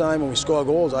zone time and we score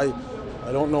goals. I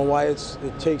don't know why it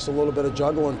takes a little bit of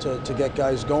juggling to get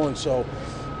guys going. So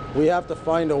we have to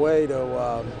find a way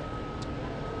to,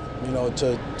 you know,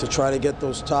 to try to get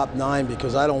those top 9,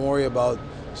 because I don't worry about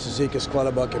Cizikas,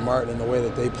 Clutterbuck, and Martin in the way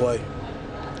that they play.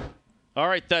 All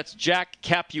right, that's Jack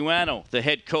Capuano, the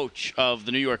head coach of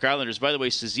the New York Islanders. By the way,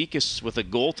 Cizikas with a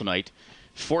goal tonight.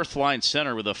 4th line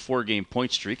center with a 4-game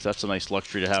point streak. That's a nice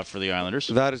luxury to have for the Islanders.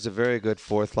 That is a very good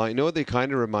 4th line. You know what they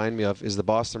kind of remind me of is the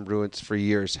Boston Bruins for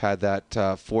years had that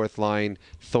 4th line,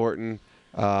 Thornton,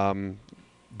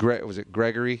 was it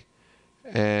Gregory?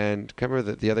 And can't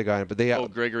remember the other guy, but they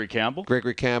Gregory Campbell.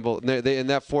 Gregory Campbell. And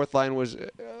that 4th line was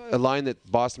a line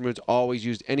that Boston Bruins always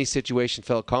used. Any situation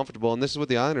felt comfortable, and this is what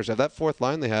the Islanders have. That 4th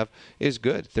line they have is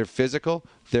good. They're physical.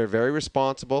 They're very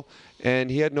responsible, and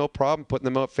he had no problem putting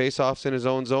them out face-offs in his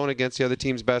own zone against the other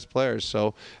team's best players.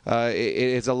 So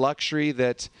it's a luxury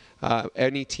that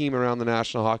any team around the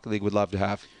National Hockey League would love to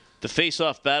have. The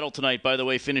face-off battle tonight, by the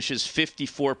way, finishes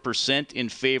 54% in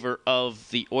favor of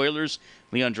the Oilers.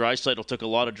 Leon Draisaitl took a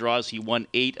lot of draws. He won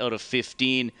 8 out of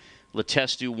 15.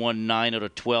 Letestu won 9 out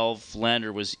of 12.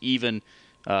 Lander was even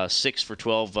 6 for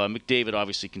 12. McDavid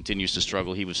obviously continues to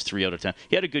struggle. He was 3 out of 10.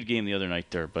 He had a good game the other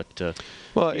night there, but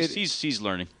he's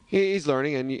learning. He's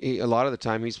learning, and a lot of the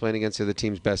time he's playing against the other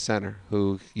team's best center,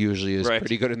 who usually is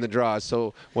pretty good in the draws.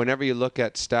 So whenever you look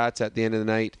at stats at the end of the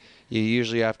night, you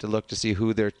usually have to look to see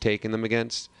who they're taking them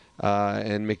against.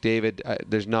 And McDavid,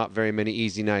 there's not very many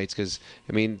easy nights because,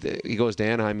 I mean, he goes to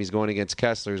Anaheim, he's going against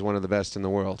Kessler, who's one of the best in the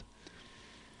world.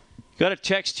 Got a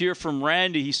text here from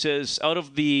Randy. He says, out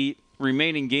of the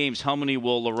remaining games, how many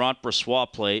will Laurent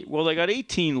Brossoit play? Well, they got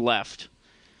 18 left.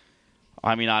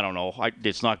 I mean, I don't know.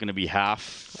 It's not going to be half.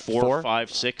 4,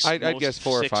 5, 6. I'd guess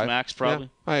 4 or 5. 6 max,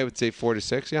 probably. Yeah, I would say 4 to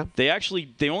 6, yeah.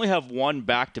 They only have one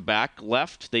back-to-back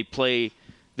left. They play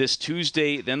this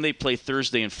Tuesday, then they play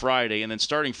Thursday and Friday, and then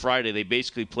starting Friday, they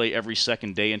basically play every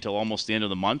second day until almost the end of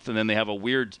the month, and then they have a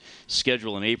weird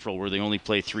schedule in April where they only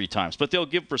play 3 times. But they'll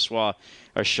give Brossoit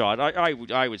a shot.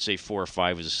 I would say 4 or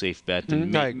 5 is a safe bet,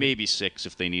 and maybe 6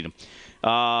 if they need him.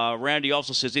 Randy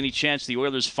also says, any chance the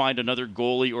Oilers find another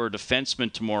goalie or a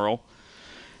defenseman tomorrow?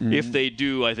 If they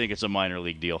do, I think it's a minor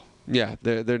league deal. Yeah,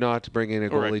 they're not bringing a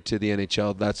goalie to the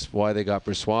NHL. That's why they got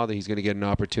Brossoit. He's going to get an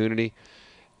opportunity.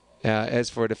 As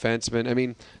for a defenseman, I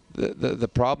mean, the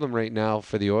problem right now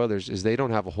for the Oilers is they don't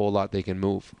have a whole lot they can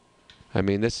move. I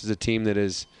mean, this is a team that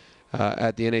is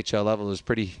at the NHL level is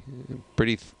pretty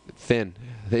thin.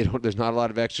 There's not a lot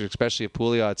of extra, especially if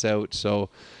Pouliot's out. So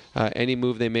any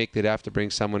move they make, they'd have to bring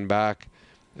someone back.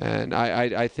 And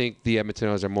I think the Edmonton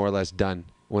Oilers are more or less done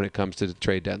when it comes to the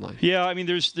trade deadline. Yeah, I mean,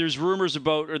 there are rumors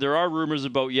about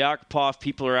Yakupov.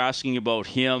 People are asking about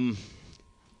him.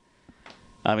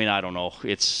 I mean, I don't know.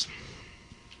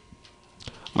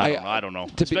 I don't know.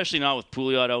 Especially now with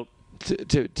Pouliot out.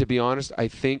 To be honest, I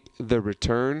think the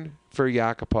return for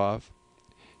Yakupov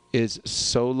is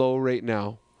so low right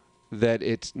now that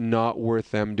it's not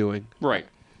worth them doing. Right.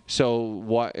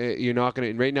 So you're not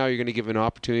going to right now. You're going to give him an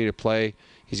opportunity to play.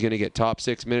 He's going to get top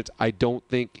 6 minutes. I don't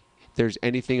think there's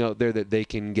anything out there that they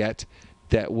can get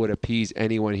that would appease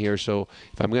anyone here. So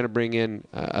if I'm going to bring in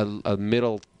a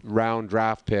middle round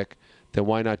draft pick, then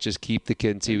why not just keep the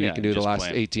kid and see what he can do the last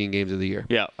 18 games of the year?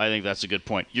 Yeah, I think that's a good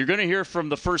point. You're going to hear from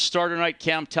the first starter night,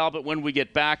 Cam Talbot, when we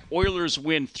get back. Oilers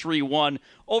win 3-1.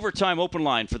 Overtime open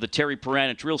line for the Terry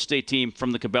Peranich Real Estate Team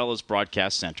from the Cabela's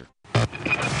Broadcast Center.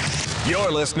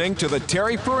 You're listening to the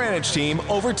Terry Peranich Team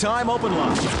Overtime Open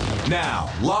Line. Now,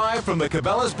 live from the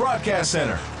Cabela's Broadcast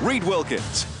Center, Reed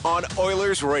Wilkins on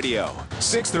Oilers Radio,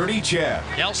 630 CHED.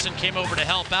 Nelson came over to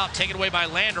help out, taken away by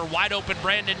Lander. Wide open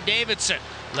Brandon Davidson.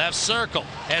 Left circle.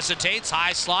 Hesitates,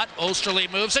 high slot. Osterley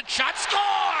moves it. Shot, score!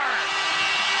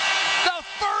 The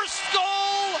first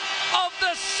goal of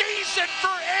the season for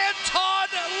Anton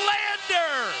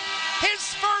Lander.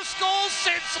 His first goal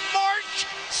since March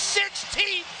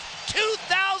 16th.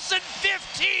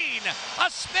 2015, a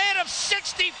span of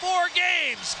 64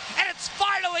 games, and it's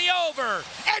finally over.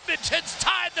 Edmonton's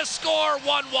tied the score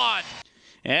 1-1.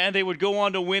 And they would go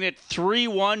on to win it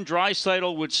 3-1.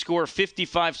 Draisaitl would score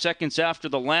 55 seconds after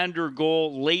the Lander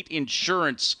goal. Late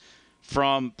insurance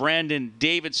from Brandon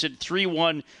Davidson.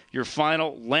 3-1, your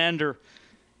final. Lander,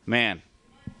 man,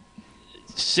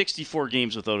 64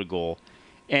 games without a goal.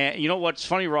 And you know what's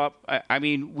funny, Rob? I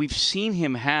mean, we've seen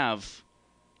him have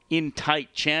in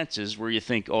tight chances where you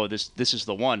think, oh, this is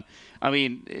the one. I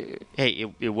mean, hey,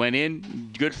 it went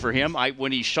in. Good for him.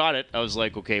 When he shot it, I was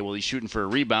like, okay, well, he's shooting for a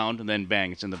rebound, and then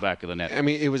bang, it's in the back of the net. I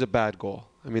mean, it was a bad goal.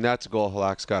 I mean, that's a goal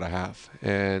Halak's got to have.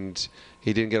 And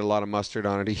he didn't get a lot of mustard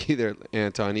on it either,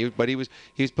 Anton. But he was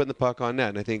putting the puck on net,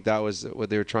 and I think that was what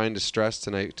they were trying to stress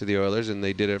tonight to the Oilers, and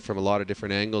they did it from a lot of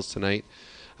different angles tonight.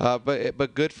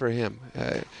 But good for him.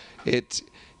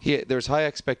 There's high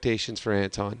expectations for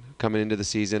Anton coming into the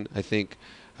season. I think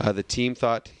the team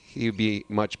thought he would be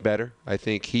much better. I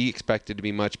think he expected to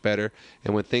be much better.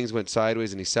 And when things went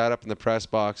sideways and he sat up in the press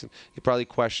box, and he probably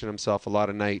questioned himself a lot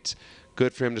of nights.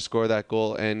 Good for him to score that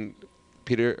goal. And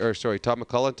Todd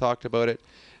McCullough talked about it,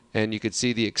 and you could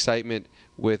see the excitement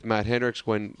with Matt Hendricks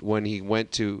when he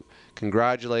went to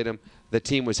congratulate him. The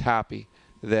team was happy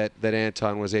that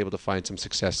Anton was able to find some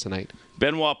success tonight.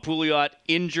 Benoit Pouliot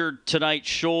injured tonight,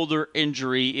 shoulder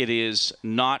injury. It is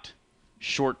not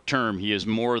short-term. He is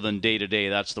more than day-to-day.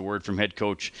 That's the word from head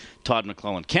coach Todd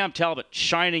McClellan. Cam Talbot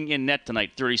shining in net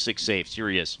tonight, 36 saves. Here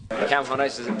he is. Cam, how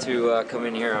nice is it to come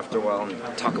in here after a while and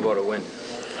talk about a win?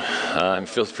 It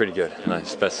feels pretty good,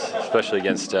 especially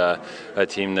against a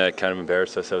team that kind of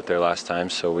embarrassed us out there last time.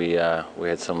 So we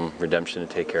had some redemption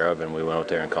to take care of, and we went out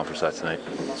there and accomplished that tonight.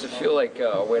 Does it feel like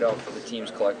a weight off for the team's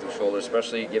collective shoulders,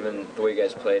 especially given the way you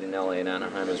guys played in LA and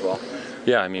Anaheim as well?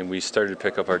 Yeah, I mean, we started to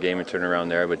pick up our game and turn around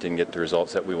there, but didn't get the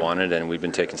results that we wanted, and we've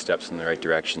been taking steps in the right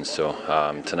direction. So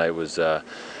tonight was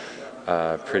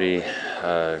pretty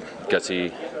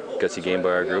gutsy game by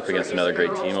our group against another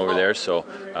great team over there, so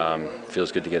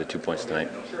feels good to get 2 points tonight.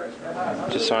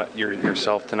 Just saw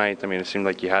yourself tonight. I mean, it seemed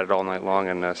like you had it all night long,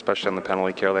 and especially on the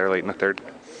penalty kill there late in the third.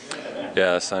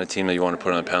 Yeah, that's not a team that you want to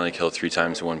put on a penalty kill 3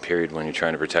 times in one period when you're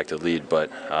trying to protect a lead, but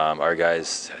our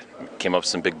guys came up with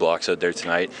some big blocks out there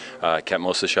tonight, kept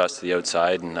most of the shots to the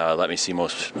outside, and let me see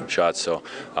most shots, so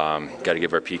got to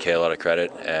give our PK a lot of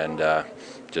credit, and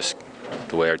just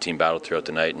the way our team battled throughout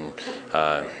the night and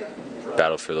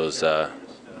battled for those the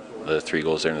 3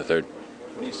 goals there in the third.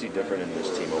 What do you see different in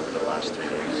this team over the last 3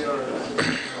 days?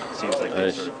 It seems like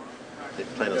they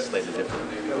plan a slightly different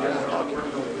hockey.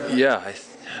 Yeah,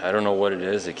 I don't know what it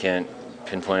is. I can't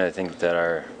pinpoint it. I think that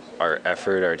our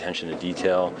effort, our attention to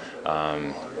detail,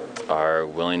 our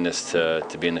willingness to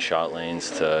be in the shot lanes,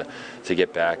 to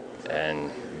get back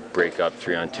and break up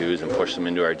 3-on-2s and push them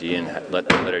into our D and let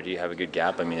our D have a good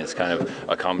gap. I mean, it's kind of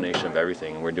a combination of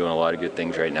everything. We're doing a lot of good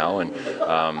things right now, and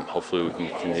hopefully we can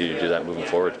continue to do that moving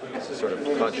forward. This is sort of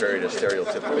contrary to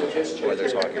stereotypical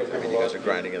Oilers hockey. I mean, you guys are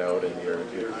grinding it out, and you're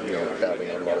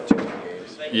battling out a lot of 2-1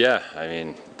 games. Yeah, I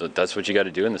mean, that's what you got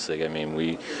to do in this league. I mean,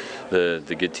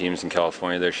 the good teams in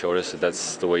California there showed us that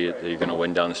that's the way you're going to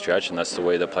win down the stretch, and that's the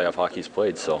way that playoff hockey is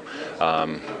played. So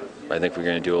I think we're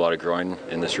going to do a lot of growing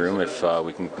in this room if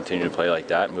we can continue to play like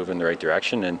that, move in the right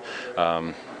direction, and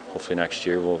hopefully next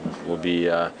year we'll be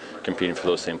competing for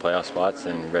those same playoff spots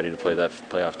and ready to play that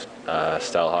playoff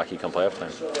style hockey come playoff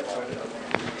time.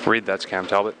 Reed, that's Cam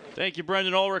Talbot. Thank you,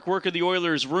 Brendan Ulrich. Work of the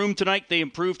Oilers' room tonight. They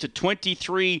improved to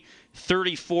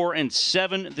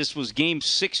 23-34-7. This was game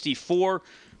 64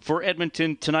 for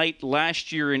Edmonton tonight.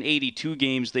 Last year in 82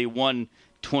 games, they won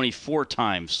 24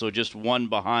 times, so just one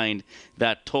behind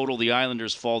that total. The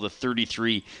Islanders fall to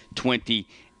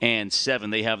 33-20-7.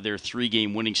 They have their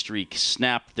 3-game winning streak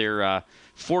snapped. They're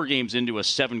 4 games into a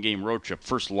 7-game road trip.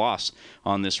 First loss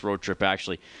on this road trip,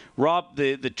 actually. Rob,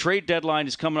 the trade deadline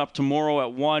is coming up tomorrow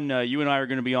at 1. You and I are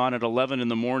going to be on at 11 in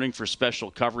the morning for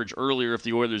special coverage earlier if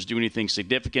the Oilers do anything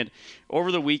significant.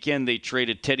 Over the weekend, they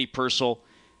traded Teddy Purcell,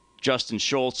 Justin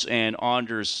Schultz, and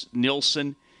Anders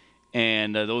Nilsson.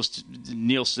 And those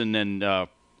Nielsen and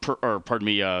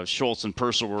Schultz and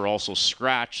Purcell were also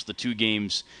scratched the 2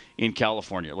 games in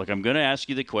California. Look, I'm going to ask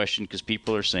you the question because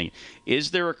people are saying,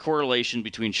 is there a correlation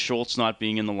between Schultz not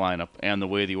being in the lineup and the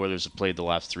way the Oilers have played the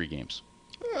last 3 games?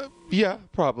 Yeah,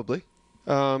 probably.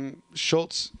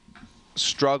 Schultz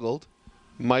struggled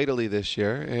mightily this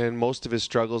year, and most of his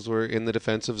struggles were in the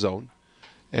defensive zone.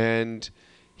 And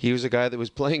he was a guy that was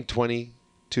playing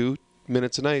 22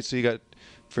 minutes a night, so you got,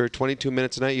 for 22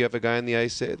 minutes a night, you have a guy on the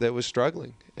ice that was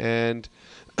struggling. And,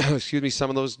 some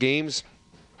of those games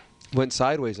went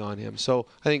sideways on him. So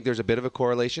I think there's a bit of a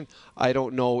correlation. I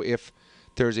don't know if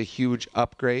there's a huge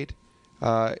upgrade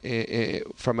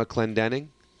from a Clendening,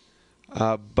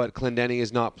 but Clendening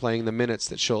is not playing the minutes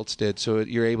that Schultz did, so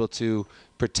you're able to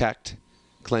protect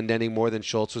Clendening more than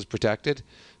Schultz was protected.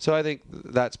 So I think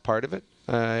that's part of it.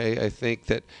 I think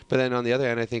that, but then on the other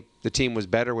hand, I think the team was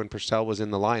better when Purcell was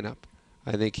in the lineup.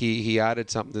 I think he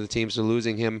added something to the team, so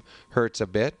losing him hurts a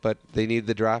bit, but they needed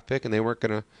the draft pick, and they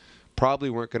probably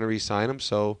weren't going to re-sign him,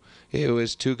 so it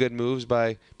was 2 good moves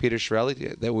by Peter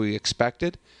Chiarelli that we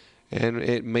expected, and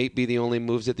it might be the only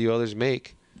moves that the Oilers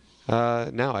make.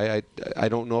 Now, I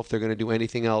don't know if they're going to do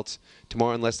anything else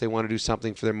tomorrow unless they want to do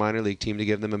something for their minor league team to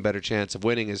give them a better chance of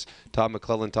winning, as Todd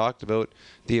McClellan talked about,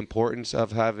 the importance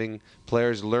of having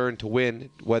players learn to win,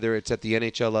 whether it's at the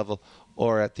NHL level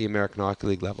or at the American Hockey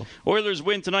League level. Oilers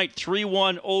win tonight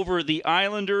 3-1 over the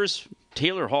Islanders.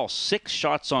 Taylor Hall, 6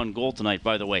 shots on goal tonight,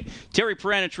 by the way. Terry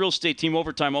Peranich, Real Estate Team,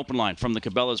 Overtime Open Line from the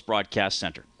Cabela's Broadcast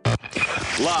Center.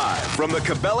 Live from the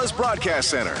Cabela's Broadcast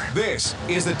Center, this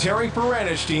is the Terry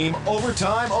Peranich Team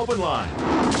Overtime Open Line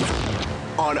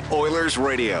on Oilers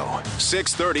Radio,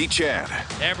 630 CHED.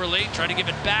 Eberle trying to give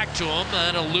it back to him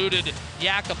and eluded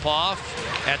Yakupov.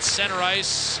 At center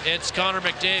ice, it's Connor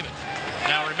McDavid.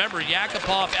 Now remember,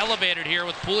 Yakupov elevated here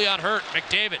with Pouliot hurt.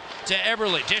 McDavid to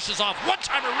Eberle, dishes off,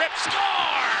 one-timer, rip, score!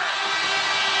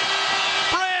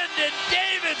 Brendan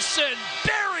Davidson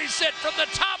buries it from the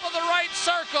top of the right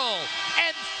circle.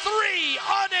 And 3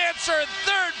 unanswered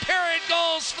third-period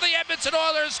goals for the Edmonton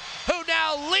Oilers, who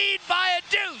now lead by a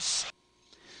deuce.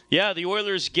 Yeah, the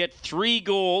Oilers get 3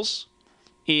 goals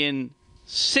in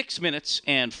 6 minutes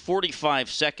and 45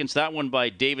 seconds. That one by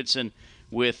Davidson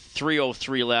with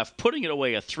 3:03 left, putting it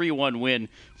away, a 3-1 win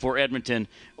for Edmonton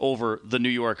over the New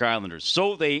York Islanders.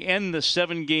 So they end the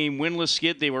 7-game winless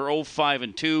skid. They were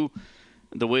 0-5-2.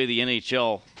 The way the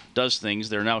NHL does things,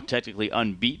 they're now technically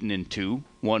unbeaten in 2,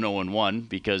 1-0-1,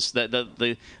 because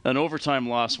an overtime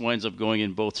loss winds up going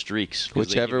in both streaks.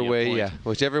 Whichever way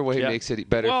makes it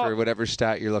better for whatever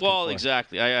stat you're looking for. Well,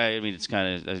 exactly. I mean, it's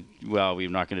kind of, we're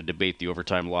not going to debate the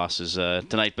overtime losses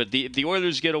tonight, but the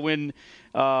Oilers get a win.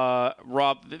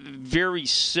 Rob, very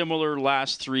similar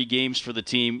last 3 games for the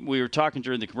team. We were talking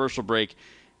during the commercial break.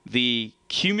 The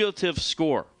cumulative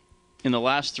score in the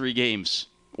last 3 games,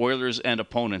 Oilers and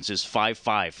opponents, is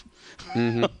 5-5.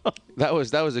 Mm-hmm. That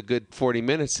was a good 40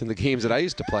 minutes in the games that I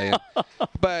used to play in.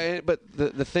 But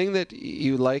the thing that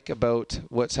you like about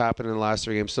what's happened in the last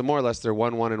 3 games, so more or less they're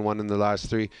 1-1-1 in the last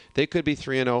 3. They could be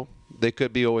 3-0. They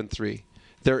could be 0-3.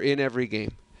 They're in every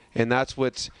game, and that's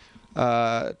what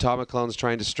Tom McClellan's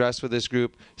trying to stress with this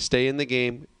group. Stay in the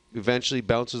game. Eventually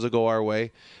bounces will go our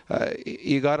way.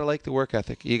 You got to like the work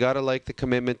ethic. You got to like the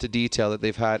commitment to detail that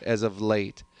they've had as of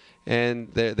late.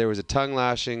 And there was a tongue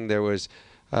lashing. There was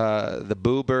the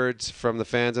boo birds from the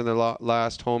fans in their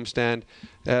last homestand.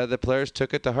 The players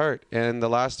took it to heart. And the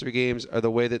last 3 games are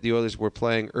the way that the Oilers were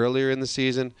playing earlier in the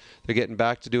season. They're getting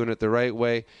back to doing it the right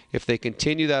way. If they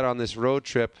continue that on this road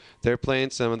trip, they're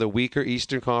playing some of the weaker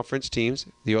Eastern Conference teams.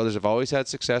 The Oilers have always had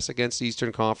success against the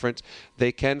Eastern Conference.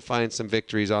 They can find some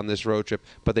victories on this road trip,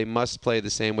 but they must play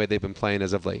the same way they've been playing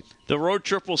as of late. The road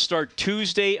trip will start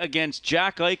Tuesday against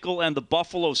Jack Eichel and the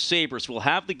Buffalo Sabres. We'll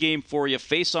have the game for you.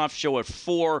 Face-off show at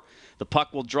 4. The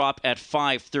puck will drop at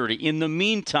 5:30. In the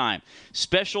meantime,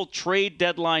 special trade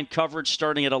deadline coverage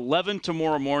starting at 11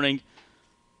 tomorrow morning.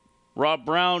 Rob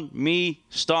Brown, me,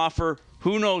 Stauffer,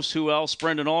 who knows who else,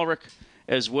 Brendan Ulrich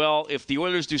as well. If the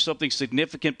Oilers do something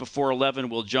significant before 11,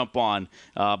 we'll jump on.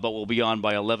 But we'll be on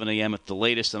by 11 a.m. at the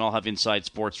latest, and I'll have Inside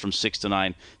Sports from 6 to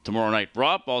 9 tomorrow night.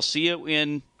 Rob, I'll see you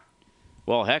in,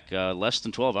 less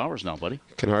than 12 hours now, buddy.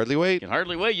 Can hardly wait.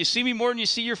 You see me more than you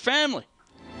see your family.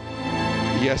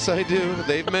 Yes, I do.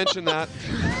 They've mentioned that.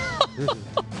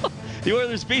 The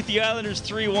Oilers beat the Islanders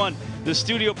 3-1. The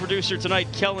studio producer tonight,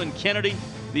 Kellen Kennedy.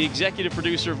 The executive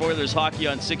producer of Oilers Hockey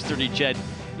on 630 CHED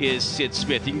is Sid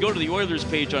Smith. You can go to the Oilers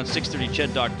page on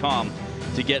 630ched.com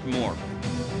to get more.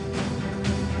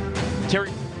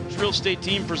 Terry Real Estate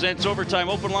Team presents Overtime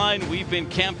Open Line. We've been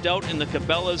camped out in the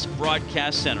Cabela's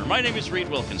Broadcast Center. My name is Reed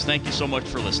Wilkins. Thank you so much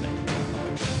for listening.